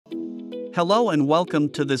Hello and welcome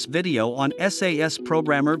to this video on SAS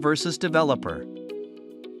Programmer versus Developer.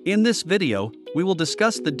 In this video, we will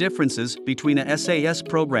discuss the differences between a SAS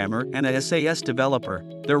Programmer and a SAS Developer,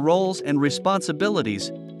 their roles and responsibilities,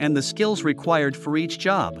 and the skills required for each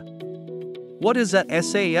job. What is a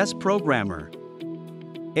SAS Programmer?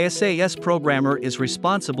 A SAS Programmer is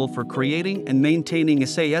responsible for creating and maintaining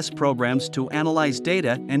SAS programs to analyze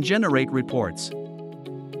data and generate reports.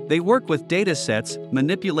 They work with datasets,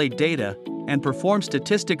 manipulate data, and perform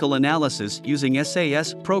statistical analysis using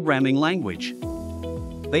SAS programming language.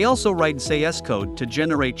 They also write SAS code to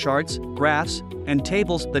generate charts, graphs, and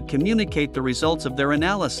tables that communicate the results of their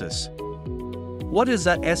analysis. What is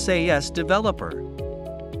a SAS Developer?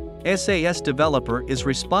 SAS Developer is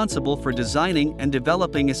responsible for designing and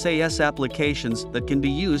developing SAS applications that can be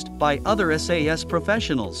used by other SAS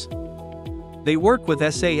professionals. They work with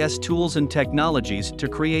SAS tools and technologies to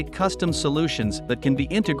create custom solutions that can be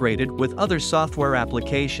integrated with other software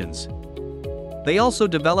applications. They also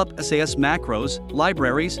develop SAS macros,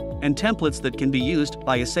 libraries, and templates that can be used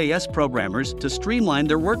by SAS programmers to streamline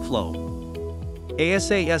their workflow. A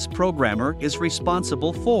SAS Programmer is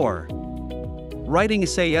responsible for writing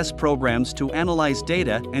SAS programs to analyze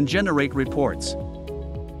data and generate reports,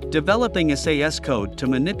 developing SAS code to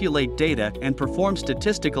manipulate data and perform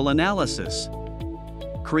statistical analysis,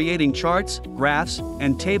 creating charts, graphs,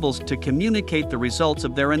 and tables to communicate the results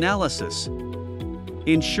of their analysis,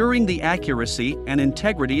 ensuring the accuracy and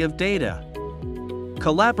integrity of data,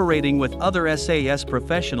 collaborating with other SAS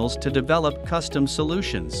professionals to develop custom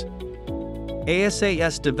solutions. A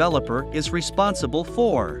SAS Developer is responsible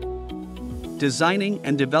for designing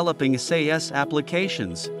and developing SAS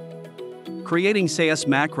applications, creating SAS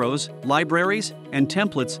macros, libraries, and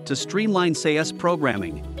templates to streamline SAS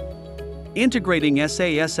programming, integrating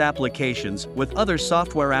SAS applications with other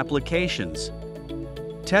software applications,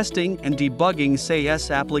 testing and debugging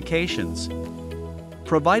SAS applications,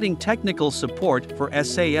 providing technical support for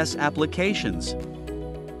SAS applications.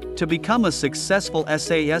 To become a successful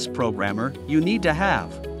SAS programmer, you need to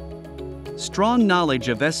have strong knowledge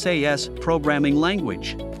of SAS programming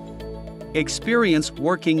language, experience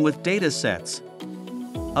working with datasets,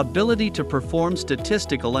 ability to perform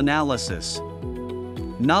statistical analysis,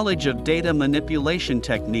 knowledge of data manipulation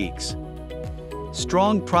techniques,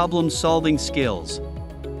 strong problem-solving skills.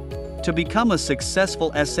 To become a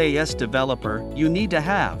successful SAS developer, you need to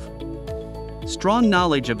have strong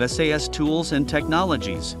knowledge of SAS tools and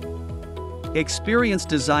technologies, experience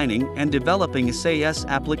designing and developing SAS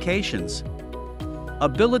applications,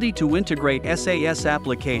 ability to integrate SAS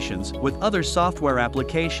applications with other software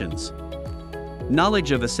applications,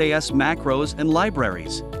 knowledge of SAS macros and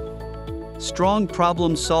libraries, strong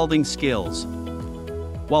problem-solving skills.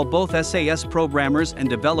 While both SAS programmers and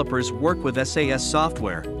developers work with SAS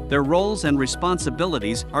software, their roles and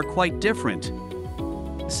responsibilities are quite different.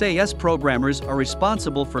 SAS programmers are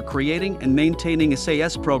responsible for creating and maintaining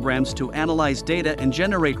SAS programs to analyze data and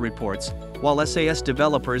generate reports, while SAS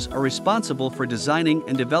developers are responsible for designing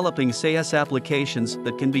and developing SAS applications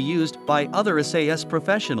that can be used by other SAS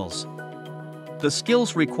professionals. The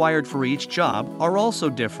skills required for each job are also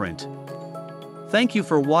different. Thank you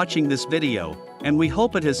for watching this video, and we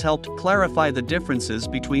hope it has helped clarify the differences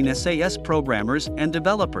between SAS programmers and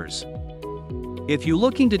developers. If you're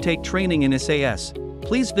looking to take training in SAS,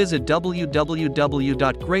 please visit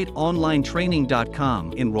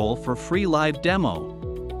www.greatonlinetraining.com, enroll for free live demo,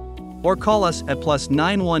 or call us at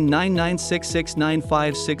 +91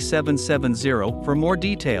 99669567770 for more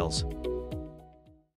details.